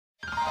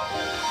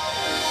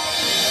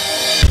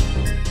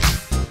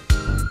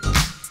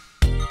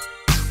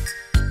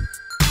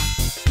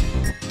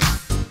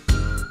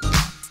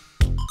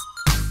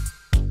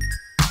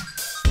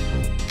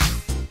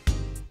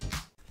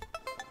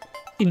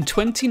In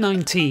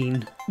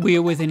 2019, we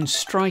are within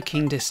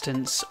striking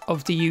distance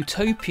of the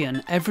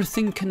utopian,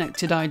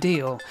 everything-connected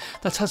ideal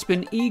that has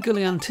been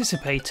eagerly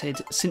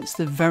anticipated since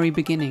the very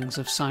beginnings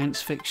of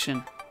science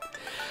fiction.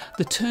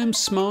 The term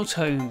smart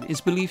home is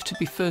believed to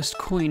be first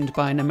coined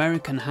by an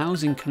American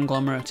housing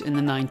conglomerate in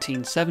the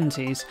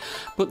 1970s,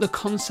 but the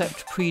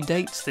concept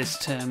predates this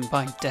term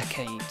by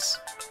decades.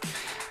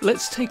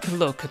 Let's take a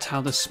look at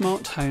how the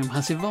smart home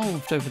has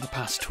evolved over the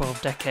past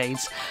 12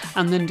 decades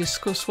and then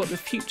discuss what the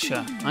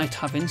future might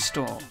have in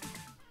store.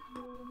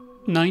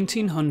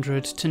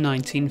 1900 to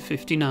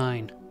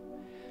 1959.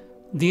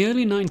 The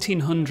early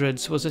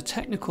 1900s was a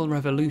technical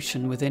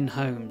revolution within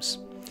homes.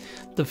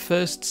 The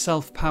first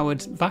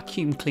self-powered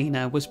vacuum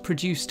cleaner was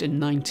produced in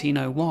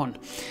 1901.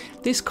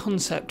 This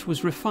concept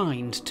was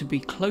refined to be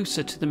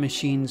closer to the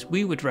machines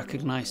we would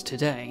recognise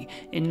today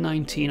in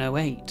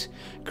 1908,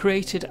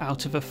 created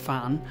out of a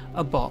fan,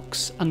 a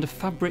box and a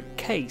fabric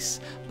case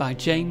by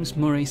James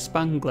Murray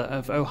Spangler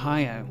of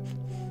Ohio.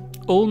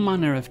 All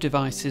manner of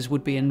devices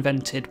would be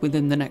invented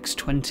within the next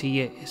 20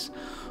 years.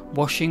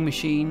 Washing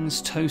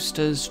machines,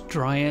 toasters,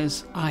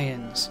 dryers,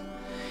 irons.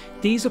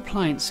 These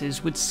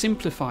appliances would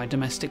simplify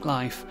domestic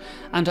life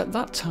and at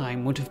that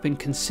time would have been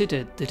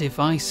considered the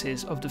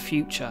devices of the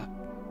future.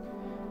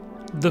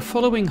 The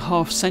following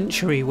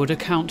half-century would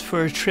account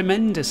for a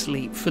tremendous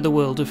leap for the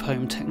world of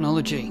home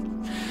technology.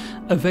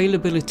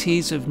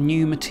 Availabilities of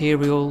new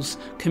materials,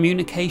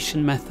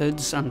 communication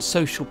methods and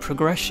social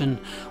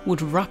progression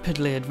would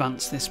rapidly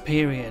advance this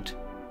period.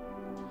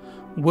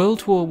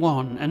 World War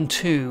I and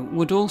II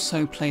would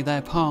also play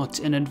their part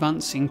in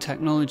advancing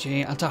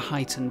technology at a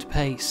heightened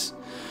pace.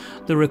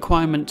 The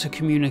requirement to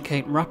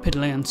communicate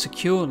rapidly and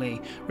securely,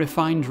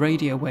 refined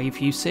radio wave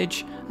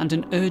usage, and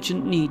an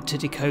urgent need to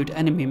decode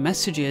enemy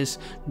messages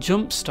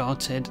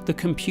jump-started the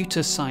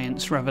computer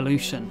science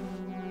revolution.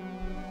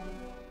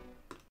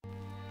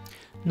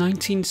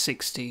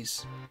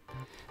 1960s.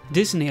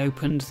 Disney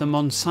opened the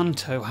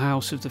Monsanto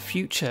House of the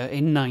Future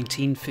in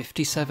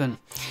 1957.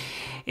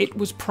 It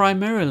was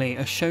primarily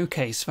a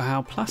showcase for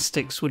how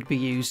plastics would be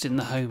used in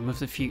the home of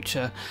the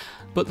future,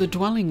 but the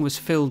dwelling was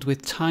filled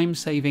with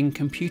time-saving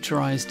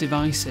computerized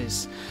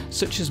devices,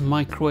 such as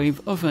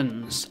microwave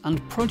ovens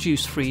and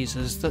produce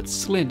freezers that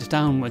slid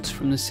downwards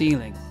from the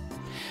ceiling.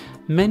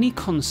 Many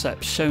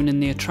concepts shown in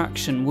the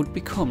attraction would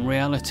become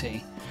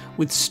reality,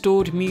 with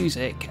stored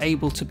music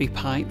able to be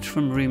piped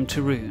from room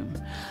to room,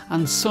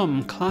 and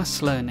some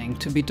class learning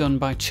to be done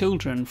by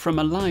children from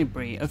a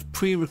library of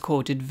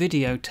pre-recorded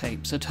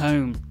videotapes at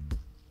home.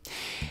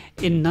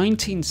 In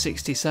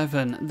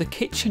 1967, the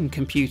kitchen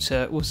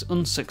computer was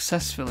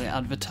unsuccessfully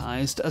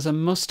advertised as a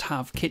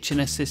must-have kitchen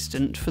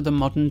assistant for the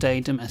modern-day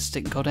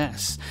domestic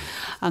goddess,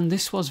 and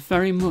this was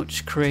very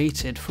much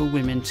created for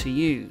women to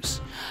use.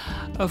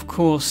 Of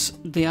course,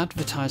 the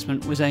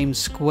advertisement was aimed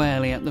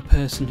squarely at the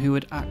person who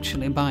would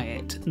actually buy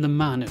it, the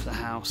man of the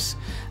house,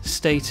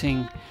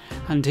 stating,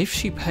 "And if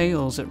she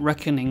pales at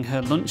reckoning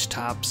her lunch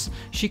tabs,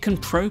 she can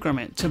program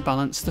it to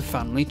balance the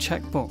family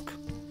checkbook."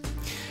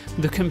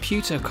 The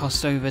computer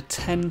cost over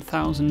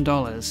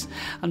 $10,000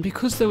 and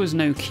because there was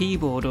no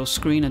keyboard or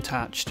screen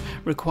attached,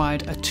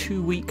 required a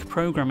 2-week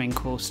programming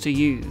course to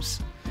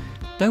use.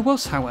 There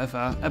was,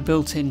 however, a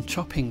built-in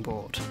chopping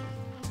board.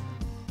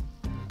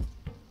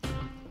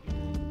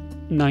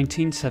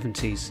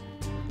 1970s.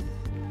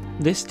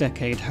 This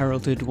decade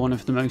heralded one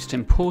of the most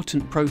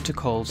important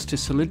protocols to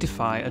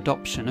solidify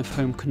adoption of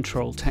home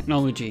control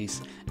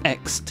technologies,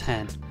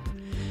 X10.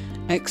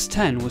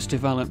 X10 was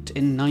developed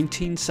in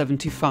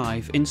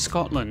 1975 in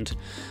Scotland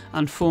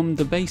and formed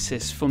the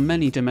basis for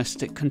many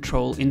domestic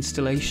control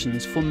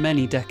installations for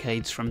many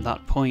decades from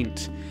that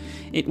point.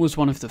 It was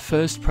one of the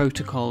first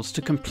protocols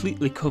to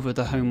completely cover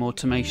the home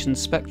automation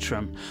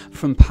spectrum,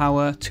 from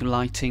power to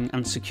lighting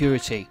and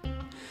security.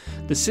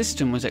 The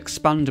system was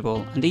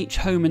expandable and each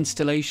home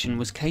installation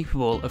was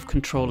capable of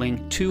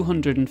controlling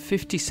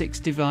 256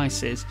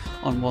 devices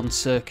on one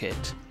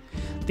circuit.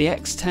 The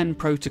X10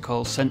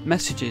 protocol sent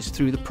messages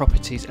through the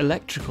property's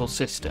electrical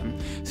system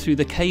through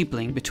the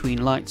cabling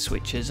between light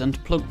switches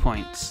and plug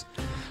points.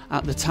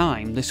 At the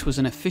time, this was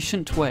an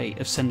efficient way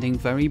of sending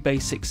very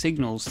basic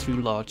signals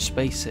through large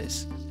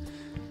spaces.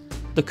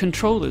 The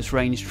controllers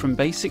ranged from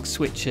basic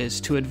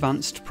switches to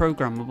advanced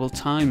programmable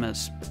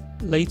timers.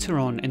 Later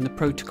on in the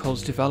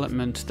protocol's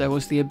development, there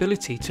was the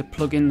ability to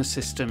plug in the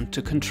system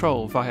to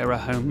control via a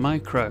home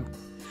micro.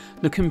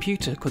 The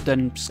computer could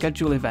then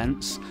schedule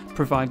events,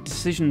 provide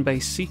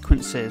decision-based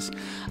sequences,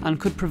 and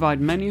could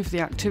provide many of the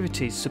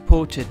activities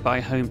supported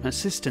by home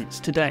assistants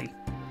today.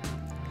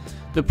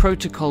 The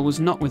protocol was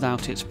not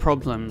without its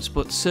problems,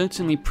 but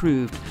certainly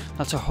proved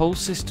that a whole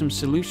system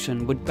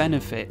solution would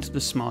benefit the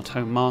smart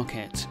home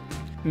market.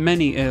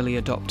 Many early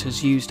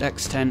adopters used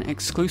X10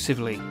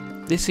 exclusively.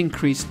 This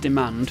increased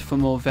demand for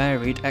more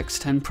varied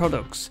X10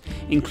 products,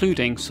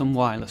 including some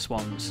wireless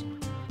ones.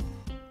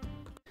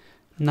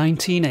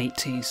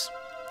 1980s.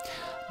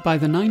 By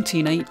the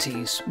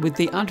 1980s, with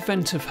the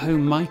advent of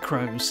home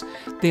micros,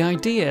 the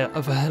idea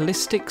of a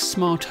holistic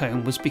smart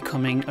home was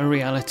becoming a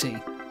reality.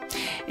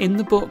 In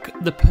the book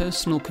The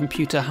Personal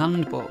Computer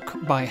Handbook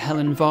by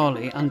Helen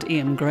Varley and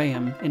Ian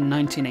Graham in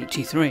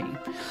 1983,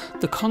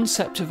 the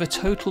concept of a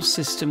total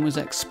system was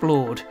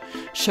explored,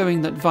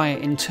 showing that via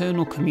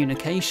internal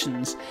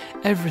communications,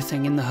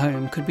 everything in the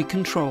home could be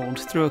controlled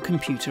through a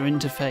computer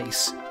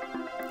interface.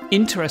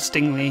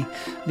 Interestingly,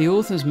 the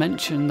authors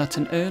mention that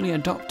an early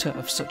adopter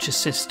of such a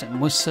system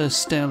was Sir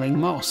Stirling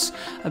Moss,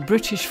 a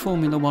British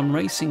Formula One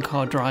racing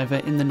car driver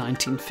in the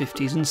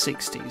 1950s and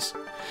 60s.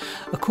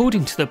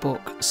 According to the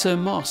book, Sir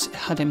Moss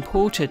had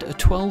imported a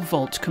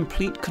 12-volt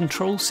complete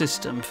control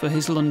system for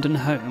his London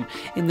home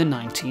in the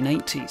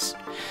 1980s.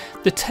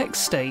 The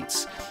text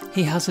states,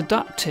 he has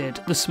adapted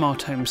the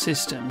smart home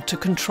system to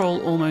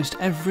control almost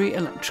every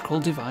electrical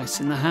device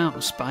in the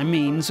house by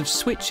means of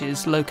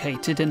switches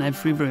located in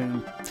every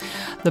room.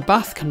 The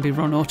bath can be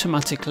run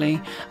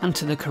automatically and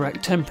to the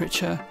correct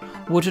temperature,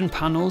 wooden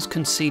panels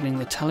concealing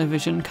the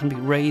television can be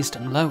raised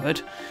and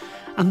lowered,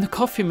 and the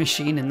coffee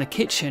machine in the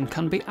kitchen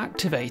can be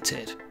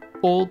activated,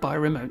 all by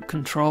remote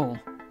control.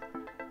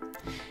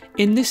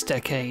 In this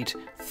decade,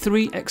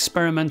 3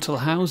 experimental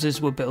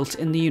houses were built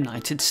in the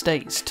United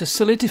States to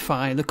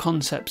solidify the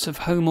concepts of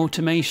home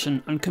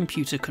automation and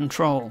computer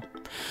control.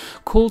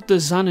 Called the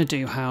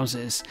Xanadu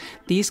houses,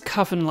 these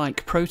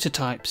cavern-like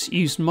prototypes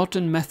used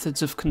modern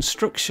methods of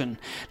construction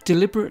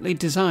deliberately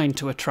designed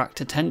to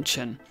attract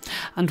attention,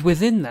 and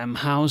within them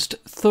housed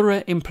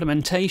thorough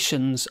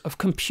implementations of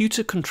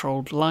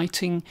computer-controlled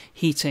lighting,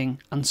 heating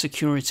and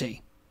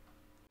security.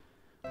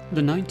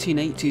 The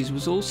 1980s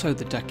was also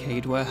the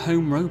decade where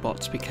home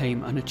robots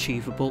became an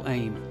achievable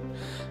aim.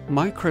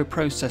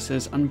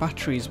 Microprocessors and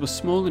batteries were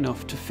small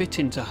enough to fit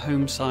into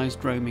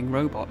home-sized roaming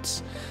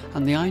robots,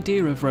 and the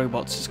idea of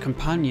robots as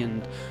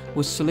companions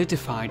was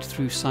solidified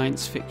through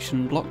science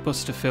fiction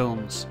blockbuster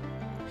films.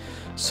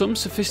 Some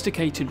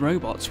sophisticated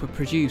robots were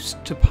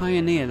produced to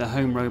pioneer the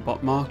home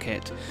robot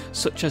market,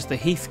 such as the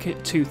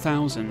Heathkit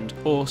 2000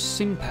 or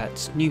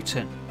Simpet's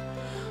Newton.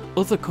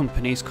 Other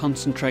companies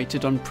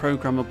concentrated on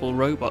programmable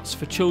robots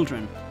for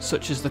children,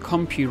 such as the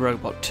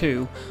CompuRobot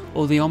 2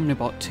 or the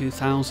Omnibot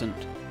 2000.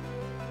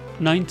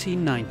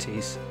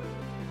 1990s.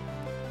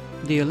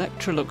 The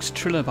Electrolux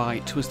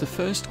Trilobite was the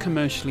first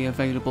commercially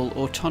available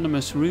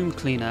autonomous room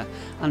cleaner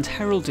and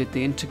heralded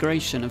the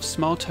integration of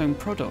smart home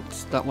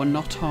products that were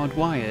not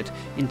hardwired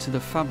into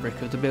the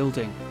fabric of the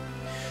building.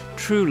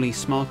 Truly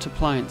smart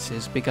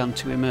appliances began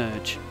to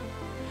emerge.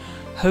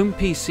 Home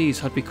PCs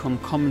had become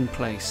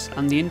commonplace,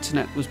 and the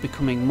internet was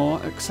becoming more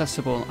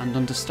accessible and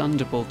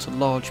understandable to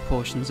large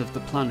portions of the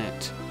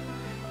planet.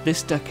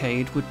 This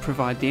decade would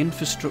provide the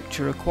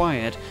infrastructure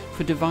required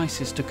for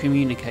devices to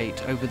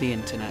communicate over the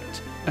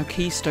internet, a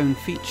keystone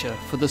feature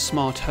for the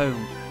smart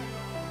home.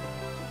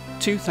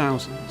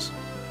 2000s.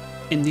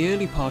 In the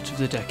early part of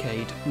the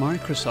decade,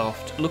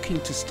 Microsoft,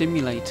 looking to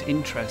stimulate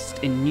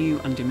interest in new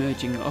and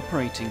emerging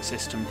operating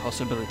system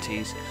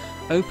possibilities,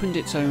 opened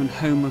its own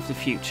Home of the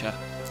Future.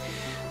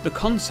 The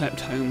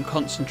concept home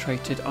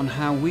concentrated on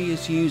how we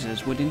as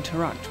users would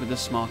interact with a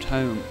smart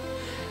home.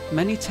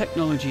 Many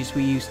technologies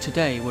we use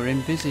today were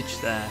envisaged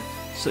there,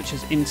 such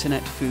as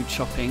internet food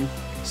shopping,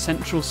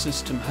 central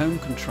system home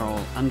control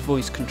and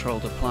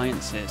voice-controlled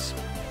appliances.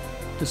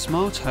 The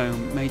smart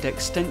home made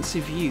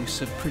extensive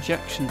use of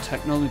projection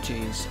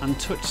technologies and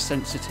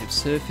touch-sensitive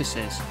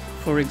surfaces.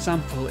 For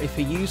example, if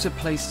a user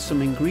placed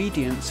some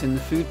ingredients in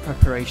the food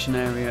preparation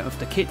area of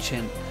the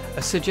kitchen,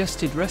 a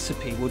suggested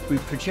recipe would be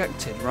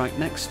projected right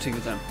next to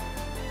them.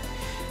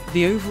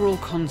 The overall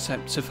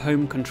concepts of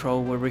home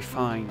control were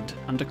refined,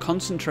 and a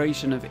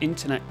concentration of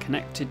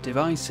internet-connected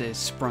devices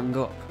sprang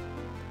up.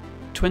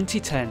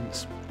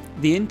 2010s.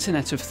 The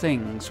Internet of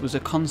Things was a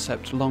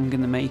concept long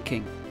in the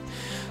making.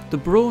 The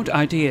broad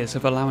ideas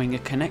of allowing a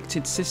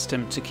connected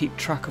system to keep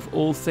track of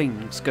all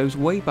things goes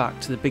way back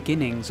to the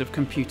beginnings of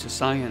computer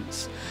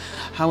science.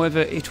 However,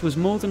 it was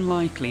more than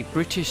likely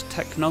British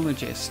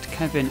technologist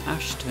Kevin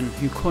Ashton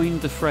who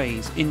coined the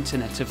phrase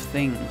Internet of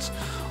Things,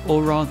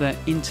 or rather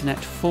Internet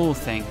for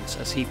Things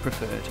as he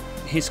preferred.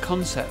 His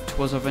concept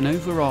was of an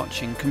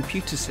overarching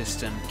computer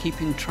system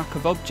keeping track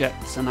of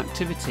objects and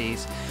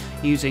activities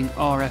using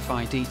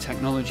RFID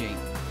technology.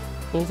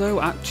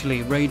 Although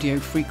actually radio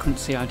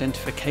frequency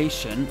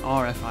identification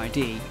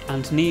 (RFID)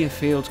 and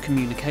near-field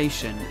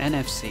communication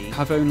 (NFC)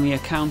 have only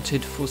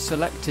accounted for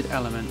selected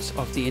elements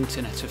of the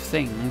Internet of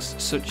Things,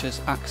 such as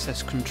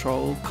access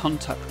control,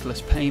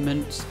 contactless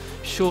payments,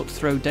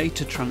 short-throw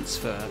data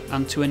transfer,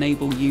 and to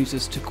enable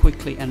users to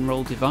quickly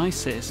enroll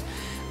devices,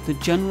 the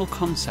general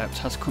concept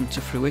has come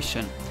to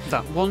fruition,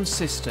 that one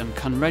system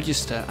can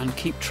register and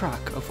keep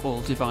track of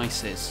all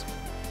devices.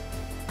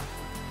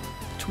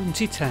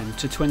 2010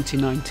 to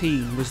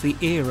 2019 was the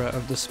era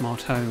of the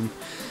smart home.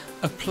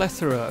 A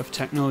plethora of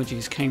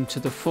technologies came to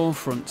the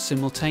forefront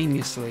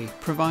simultaneously,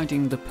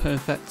 providing the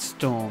perfect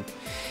storm.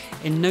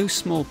 In no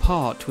small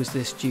part was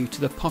this due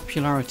to the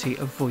popularity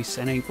of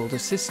voice-enabled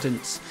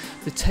assistants,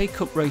 the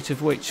take-up rate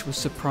of which was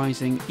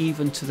surprising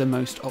even to the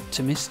most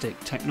optimistic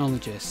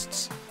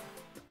technologists.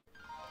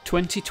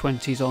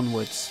 2020s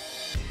onwards.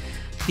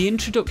 The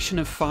introduction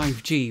of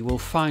 5G will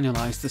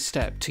finalise the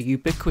step to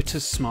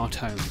ubiquitous smart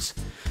homes.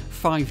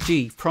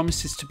 5G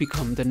promises to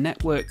become the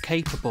network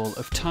capable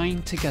of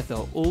tying together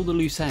all the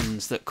loose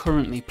ends that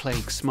currently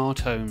plague smart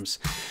homes.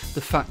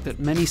 The fact that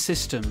many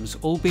systems,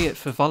 albeit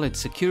for valid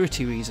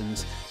security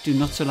reasons, do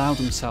not allow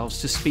themselves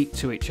to speak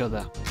to each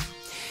other.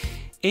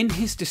 In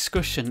his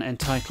discussion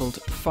entitled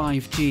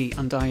 5G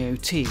and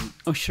IoT,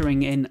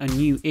 Ushering in a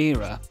New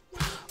Era,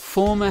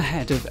 former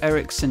head of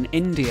Ericsson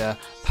India,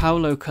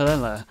 Paolo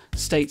Colella,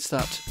 states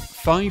that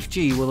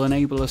 5G will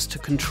enable us to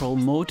control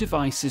more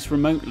devices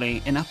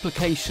remotely in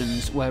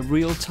applications where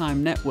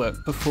real-time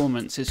network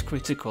performance is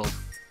critical.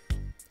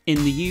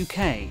 In the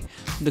UK,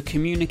 the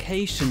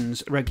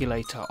communications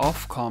regulator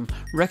Ofcom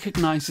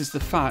recognises the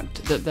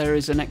fact that there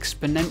is an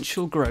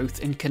exponential growth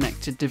in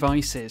connected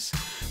devices,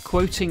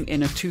 quoting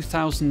in a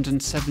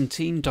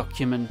 2017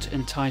 document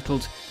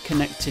entitled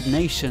Connected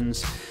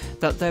Nations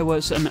that there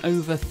was an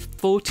over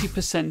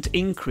 40%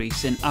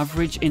 increase in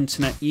average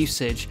internet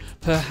usage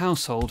per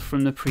household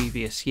from the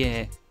previous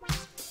year.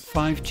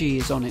 5G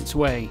is on its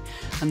way,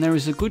 and there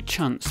is a good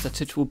chance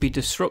that it will be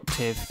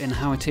disruptive in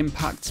how it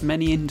impacts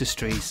many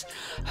industries,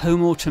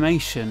 home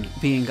automation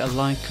being a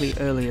likely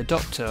early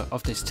adopter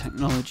of this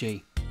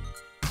technology.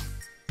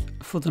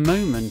 For the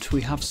moment,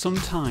 we have some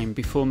time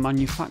before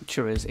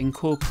manufacturers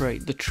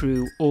incorporate the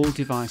true all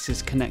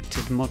devices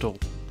connected model.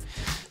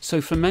 So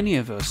for many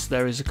of us,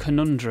 there is a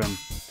conundrum.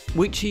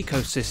 Which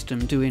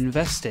ecosystem do we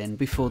invest in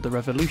before the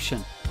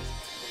revolution?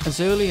 As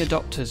early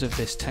adopters of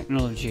this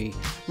technology,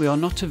 we are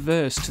not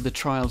averse to the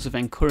trials of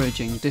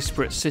encouraging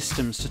disparate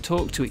systems to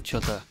talk to each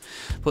other,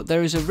 but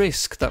there is a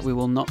risk that we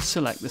will not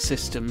select the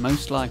system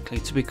most likely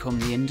to become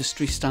the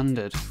industry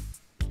standard.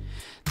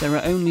 There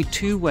are only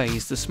two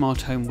ways the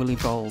smart home will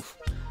evolve,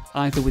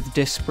 either with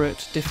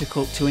disparate,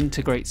 difficult to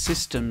integrate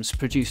systems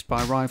produced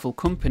by rival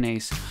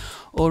companies,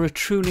 or a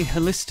truly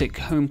holistic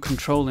home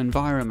control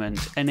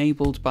environment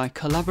enabled by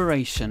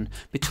collaboration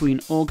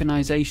between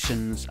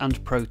organisations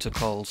and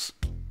protocols.